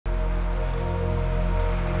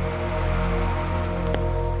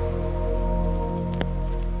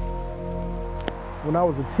when I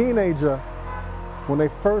was a teenager, when they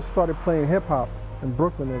first started playing hip hop in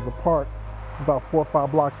Brooklyn, there's a park about 4 or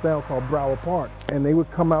 5 blocks down called Broward Park. And they would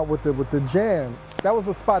come out with the jam. That was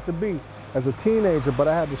a spot to be as a teenager, but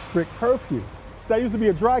I had the strict curfew. That used to be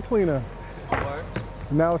a dry cleaner.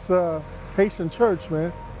 Now it's a Haitian church,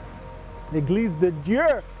 man. Église de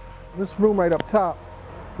Dieu. This room right up top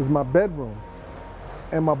is my bedroom.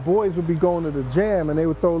 And my boys would be going to the jam and they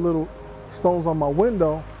would throw little stones on my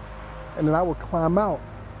window, and then I would climb out.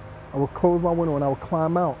 I would close my window and I would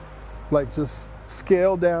climb out, like just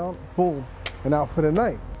scale down, boom, and out for the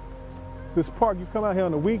night. This park, you come out here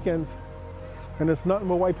on the weekends and there's nothing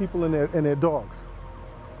but white people and their dogs.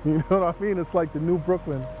 You know what I mean? It's like the new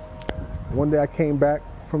Brooklyn. One day I came back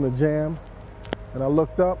from the jam and I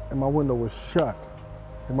looked up and my window was shut.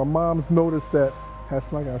 And my mom's noticed that, had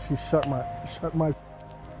snuck out, she shut my.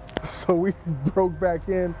 So we broke back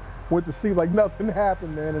in, went to sleep like nothing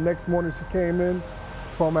happened, man. The next morning she came in,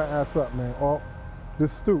 tore my ass up, man. Oh,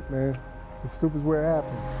 this stoop, man. This stoop is where it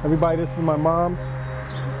happened. Everybody, this is my mom's,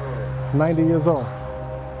 90 years old.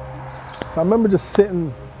 So I remember just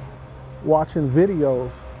sitting, watching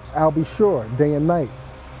videos, Al B. Sure, day and night.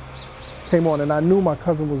 Came on and I knew my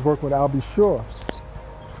cousin was working with Al B. Sure.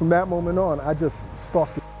 From that moment on, I just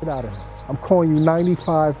stalked the shit out of him. I'm calling you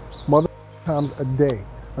 95 mother times a day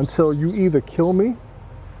until you either kill me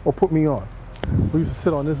or put me on. We used to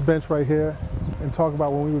sit on this bench right here and talk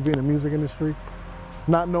about when we would be in the music industry,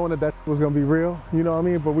 not knowing that was gonna be real, you know what I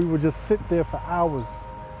mean? But we would just sit there for hours,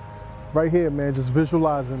 right here, man, just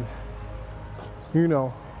visualizing, you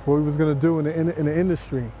know, what we was gonna do in the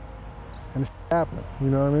industry, and it happened, you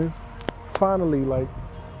know what I mean? Finally, like,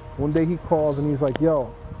 one day he calls and he's like,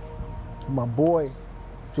 yo, my boy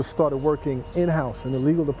just started working in-house in the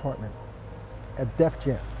legal department at Def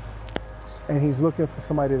Jam, and he's looking for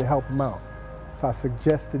somebody to help him out. So I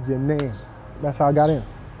suggested your name. That's how I got in,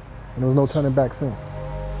 and there was no turning back since.